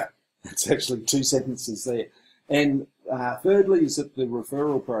out quicker. It's actually two sentences there. And thirdly is that the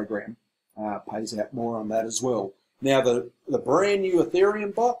referral program pays out more on that as well. Now the brand new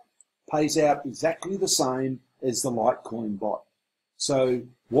Ethereum bot pays out exactly the same as the Litecoin bot. So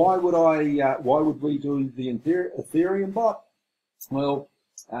why would we do the Ethereum bot? Well,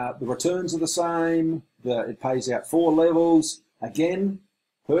 the returns are the same. It pays out 4 levels. Again,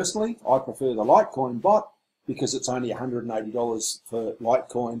 personally, I prefer the Litecoin bot because it's only $180 for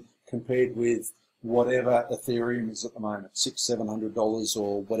Litecoin compared with whatever Ethereum is at the moment, $600-700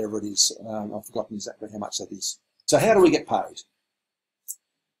 or whatever it is. I've forgotten exactly how much that is. So how do we get paid?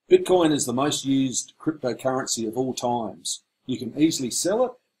 Bitcoin is the most used cryptocurrency of all times. You can easily sell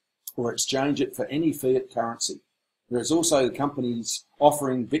it or exchange it for any fiat currency. There is also companies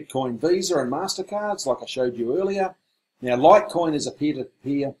offering Bitcoin Visa and MasterCards, like I showed you earlier. Now, Litecoin is a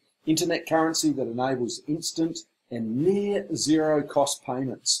peer-to-peer internet currency that enables instant and near zero cost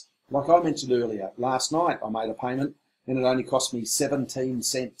payments. Like I mentioned earlier, last night I made a payment and it only cost me 17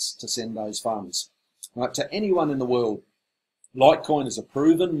 cents to send those funds. Right, to anyone in the world, Litecoin is a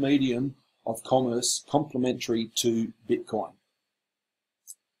proven medium of commerce complementary to Bitcoin.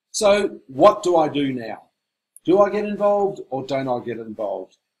 So what do I do now? Do I get involved or don't I get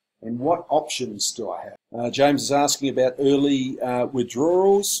involved? And what options do I have? James is asking about early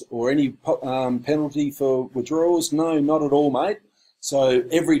withdrawals or any penalty for withdrawals. No, not at all, mate. So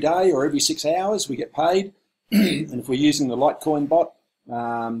every day or every 6 hours we get paid. And if we're using the Litecoin bot,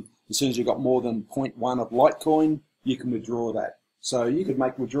 as soon as you've got more than 0.1 of Litecoin, you can withdraw that. So you could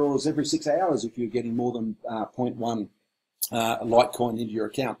make withdrawals every 6 hours if you're getting more than 0.1 Litecoin into your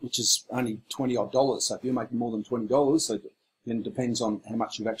account, which is only $20 odd. So if you're making more than $20, so then it depends on how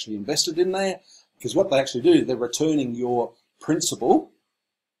much you've actually invested in there. Because what they actually do, they're returning your principal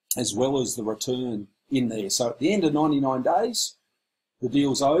as well as the return in there. So at the end of 99 days, the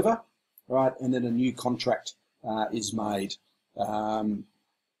deal's over, right? And then a new contract is made.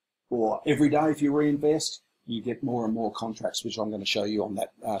 Or every day if you reinvest, you get more and more contracts, which I'm going to show you on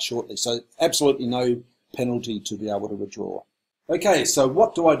that shortly. So absolutely no penalty to be able to withdraw. Okay, so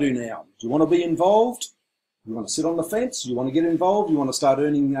what do I do now? Do you want to be involved? You want to sit on the fence? You want to get involved? You want to start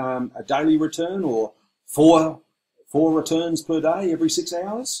earning a daily return or four returns per day every 6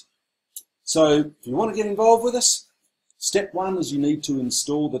 hours? So if you want to get involved with us, step one is you need to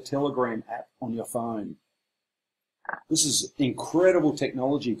install the Telegram app on your phone. This is incredible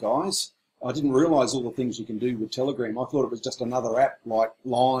technology, guys. I didn't realize all the things you can do with Telegram. I thought it was just another app like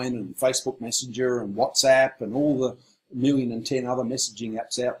Line and Facebook Messenger and WhatsApp and all the 1,010,000 other messaging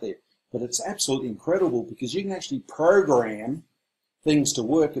apps out there. But it's absolutely incredible because you can actually program things to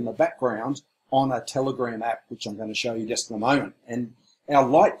work in the background on a Telegram app, which I'm going to show you just in a moment. And our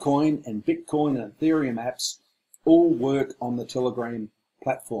Litecoin and Bitcoin and Ethereum apps all work on the Telegram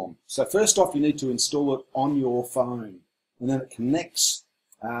platform. So first off, you need to install it on your phone, and then it connects.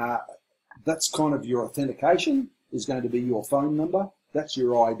 That's kind of your authentication is going to be your phone number. That's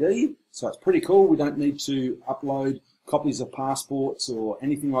your ID. So it's pretty cool. We don't need to upload copies of passports or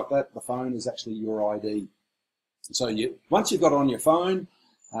anything like that. The phone is actually your ID. So once you've got it on your phone,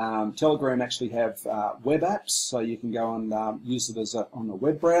 Telegram actually have web apps, so you can go and use it as on a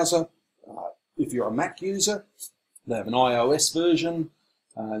web browser. If you're a Mac user, they have an iOS version.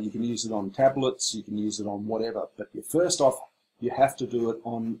 You can use it on tablets. You can use it on whatever. But first off, you have to do it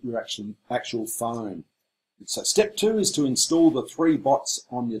on your actual phone. So step two is to install the 3 bots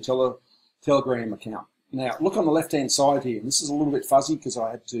on your Telegram account. Now, look on the left-hand side here. This is a little bit fuzzy because I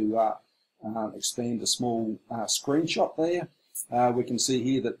had to expand a small screenshot there. We can see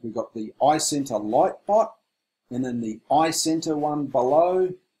here that we've got the iCenter Lite bot, and then the iCenter one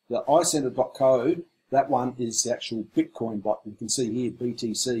below, the iCenter.co, that one is the actual Bitcoin bot. You can see here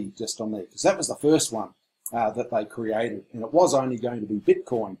BTC just on there, because that was the first one that they created, and it was only going to be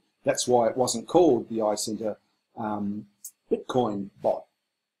Bitcoin. That's why it wasn't called the iCenter Bitcoin bot.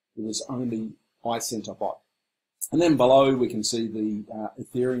 It was only iCenter bot. And then below we can see the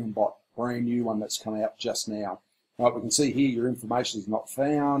Ethereum bot, brand new one that's come out just now. Right, we can see here your information is not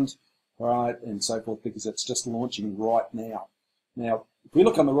found, right, and so forth, because it's just launching right now. Now, if we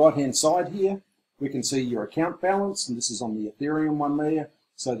look on the right-hand side here, we can see your account balance, and this is on the Ethereum one there.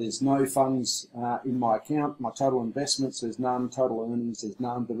 So there's no funds in my account. My total investments, there's none. Total earnings, there's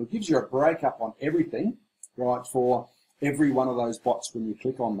none. But it gives you a breakup on everything, right, for every one of those bots when you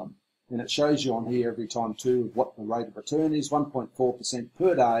click on them. And it shows you on here every time too what the rate of return is, 1.4%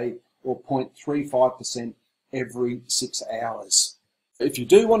 per day or 0.35% every 6 hours. If you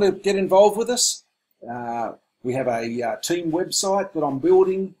do want to get involved with us, we have a team website that I'm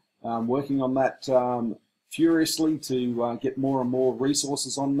building. I'm working on that furiously to get more and more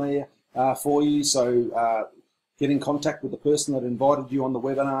resources on there for you. So get in contact with the person that invited you on the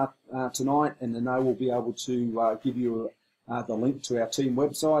webinar tonight, and then they will be able to give you the link to our team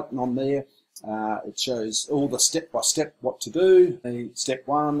website. And on there, it shows all the step-by-step what to do. Step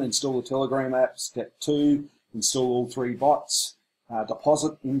 1, install the Telegram app. Step 2, install all 3 bots.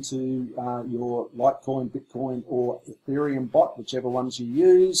 Deposit into your Litecoin, Bitcoin, or Ethereum bot, whichever ones you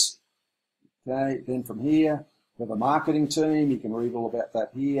use. Okay, then from here, we have a marketing team. You can read all about that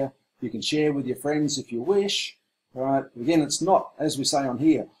here. You can share with your friends if you wish. All right. Again, it's not, as we say on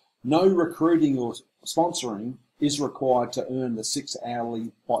here, no recruiting or sponsoring is required to earn the 6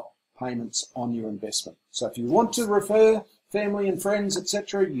 hourly bot payments on your investment. So if you want to refer family and friends,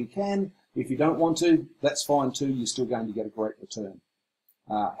 etc., you can. If you don't want to, that's fine too. You're still going to get a great return.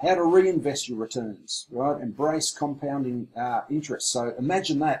 How to reinvest your returns, right? Embrace compounding interest. So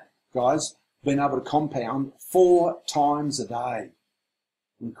imagine that, guys, being able to compound 4 times a day.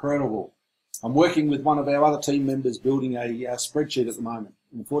 Incredible. I'm working with one of our other team members building a spreadsheet at the moment.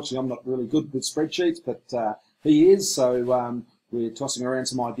 Unfortunately, I'm not really good with spreadsheets, but he is. So we're tossing around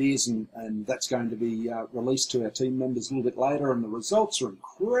some ideas, and that's going to be released to our team members a little bit later, and the results are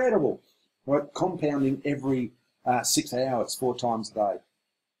incredible. Right? Compounding every 6 hours, 4 times a day.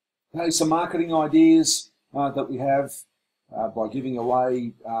 Okay, some marketing ideas that we have by giving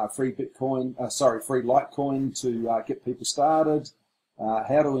away free Litecoin to get people started.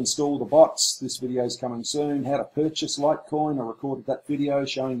 How to install the bots. This video is coming soon. How to purchase Litecoin. I recorded that video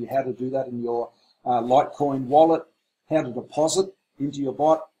showing you how to do that in your Litecoin wallet. How to deposit into your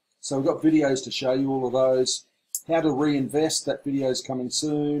bot. So we've got videos to show you all of those. How to reinvest. That video is coming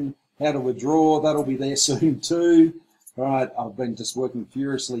soon. How to withdraw. That'll be there soon too. All right, I've been just working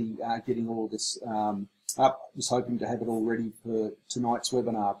furiously getting all of this up. Just hoping to have it all ready for tonight's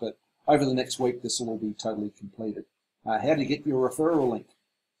webinar, but over the next week this will all be totally completed. How to get your referral link.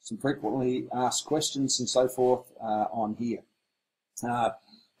 Some frequently asked questions and so forth on here.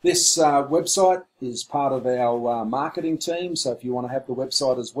 This website is part of our marketing team, so if you want to have the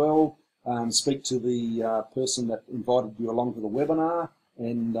website as well, speak to the person that invited you along to the webinar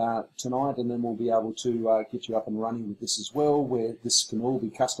and tonight, and then we'll be able to get you up and running with this as well, where this can all be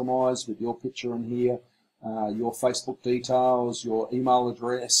customized with your picture in here, your Facebook details, your email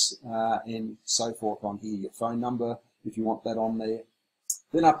address, and so forth on here, your phone number if you want that on there.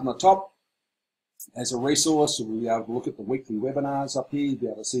 Then up on the top, as a resource, we'll be able to look at the weekly webinars up here. You'll be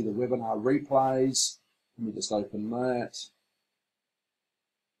able to see the webinar replays. Let me just open that.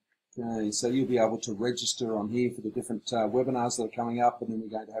 Okay, so you'll be able to register on here for the different webinars that are coming up, and then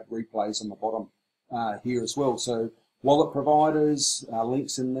we're going to have replays on the bottom here as well. So wallet providers,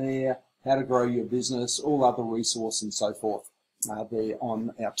 links in there, how to grow your business, all other resources and so forth there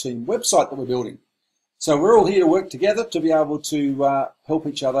on our team website that we're building. So we're all here to work together to be able to help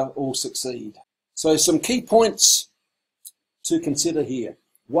each other all succeed. So some key points to consider here.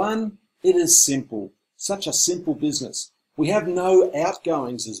 1, it is simple. Such a simple business. We have no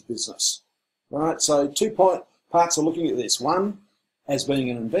outgoings as a business. Right? So 2 parts of looking at this. 1, as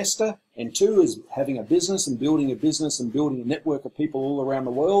being an investor, and 2 is having a business and building a network of people all around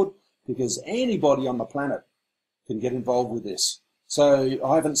the world, because anybody on the planet can get involved with this. So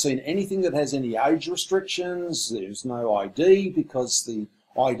I haven't seen anything that has any age restrictions. There's no ID, because the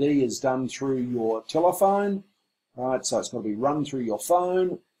ID is done through your telephone. Right? So it's got to be run through your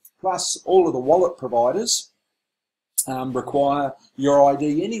phone. Plus all of the wallet providers require your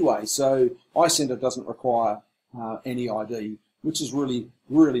ID anyway. So iCenter doesn't require any ID, which is really,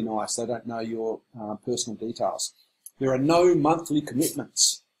 really nice. They don't know your personal details. There are no monthly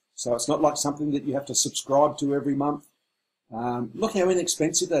commitments. So it's not like something that you have to subscribe to every month. Look how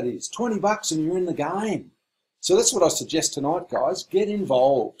inexpensive that is. $20 and you're in the game. So that's what I suggest tonight, guys. Get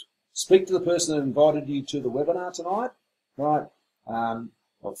involved. Speak to the person that invited you to the webinar tonight. Right.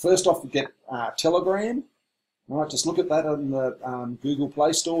 Well, first off, get Telegram. Right. Just look at that on the Google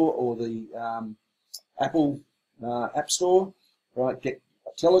Play Store or the Apple App Store. Right. Get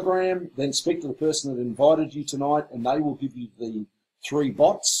a Telegram. Then speak to the person that invited you tonight, and they will give you the 3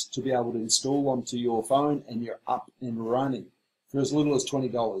 bots to be able to install onto your phone, and you're up and running for as little as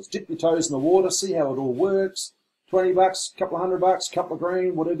 $20. Dip your toes in the water, see how it all works, 20 bucks, a couple of $100, a couple of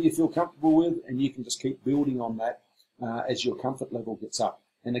grand, whatever you feel comfortable with, and you can just keep building on that as your comfort level gets up.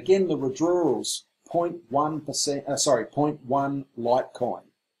 And again, the withdrawals, 0.1 Litecoin.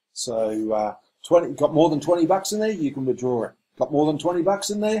 So 20, got more than 20 bucks in there, you can withdraw it. Got more than 20 bucks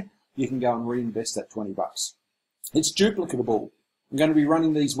in there, you can go and reinvest that 20 bucks. It's duplicatable. I'm going to be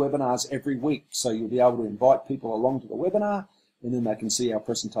running these webinars every week, so you'll be able to invite people along to the webinar, and then they can see our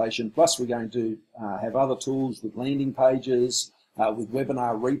presentation. Plus, we're going to have other tools with landing pages, with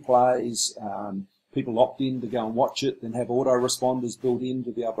webinar replays. People opt in to go and watch it, then have autoresponders built in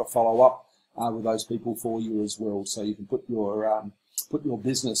to be able to follow up with those people for you as well, so you can put your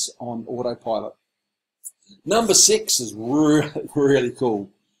business on autopilot. Number 6 is really cool.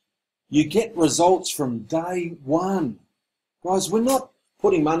 You get results from day one. Guys, we're not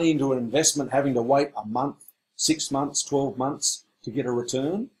putting money into an investment having to wait a month, 6 months, 12 months to get a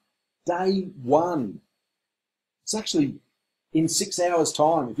return. Day one. It's actually in 6 hours'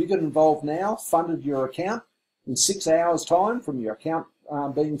 time. If you get involved now, funded your account, in 6 hours' time from your account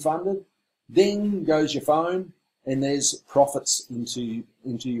being funded, then goes your phone and there's profits into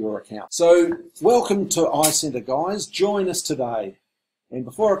your account. So welcome to iCenter, guys. Join us today. And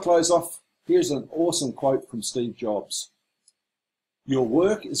before I close off, here's an awesome quote from Steve Jobs. Your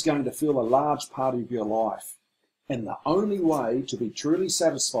work is going to fill a large part of your life, and the only way to be truly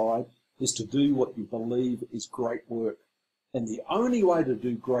satisfied is to do what you believe is great work. And the only way to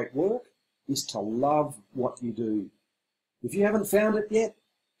do great work is to love what you do. If you haven't found it yet,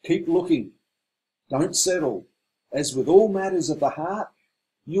 keep looking. Don't settle. As with all matters of the heart,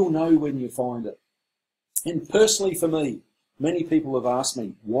 you'll know when you find it. And personally for me, many people have asked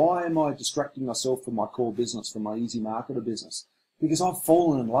me, why am I distracting myself from my core business, from my easy marketer business? Because I've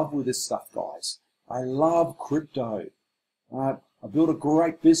fallen in love with this stuff, guys. I love crypto. I built a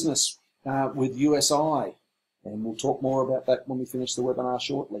great business with USI, and we'll talk more about that when we finish the webinar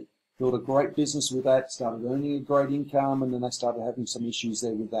shortly. Built a great business with that, started earning a great income, and then I started having some issues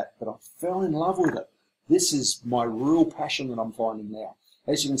there with that. But I fell in love with it. This is my real passion that I'm finding now.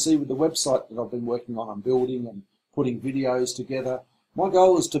 As you can see with the website that I've been working on, I'm building and putting videos together. My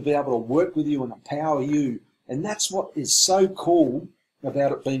goal is to be able to work with you and empower you. And that's what is so cool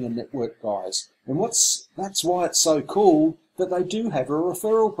about it being a network, guys. And that's why it's so cool that they do have a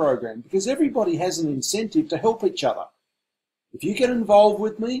referral program, because everybody has an incentive to help each other. If you get involved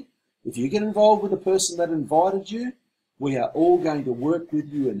with me, if you get involved with the person that invited you, we are all going to work with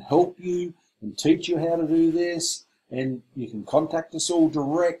you and help you and teach you how to do this. And you can contact us all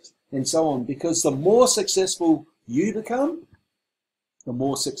direct and so on, because the more successful you become, the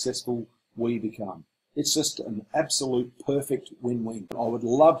more successful we become. It's just an absolute perfect win-win. I would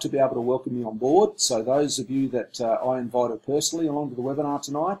love to be able to welcome you on board. So those of you that I invited personally along to the webinar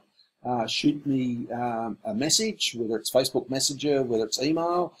tonight, shoot me a message, whether it's Facebook Messenger, whether it's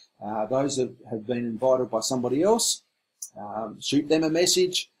email. Those that have been invited by somebody else, shoot them a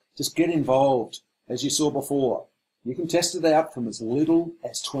message. Just get involved. As you saw before, you can test it out from as little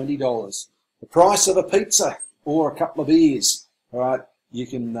as $20. The price of a pizza or a couple of beers. All right. You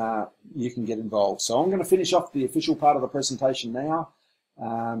can get involved. So I'm going to finish off the official part of the presentation now,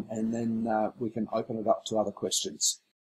 and then we can open it up to other questions.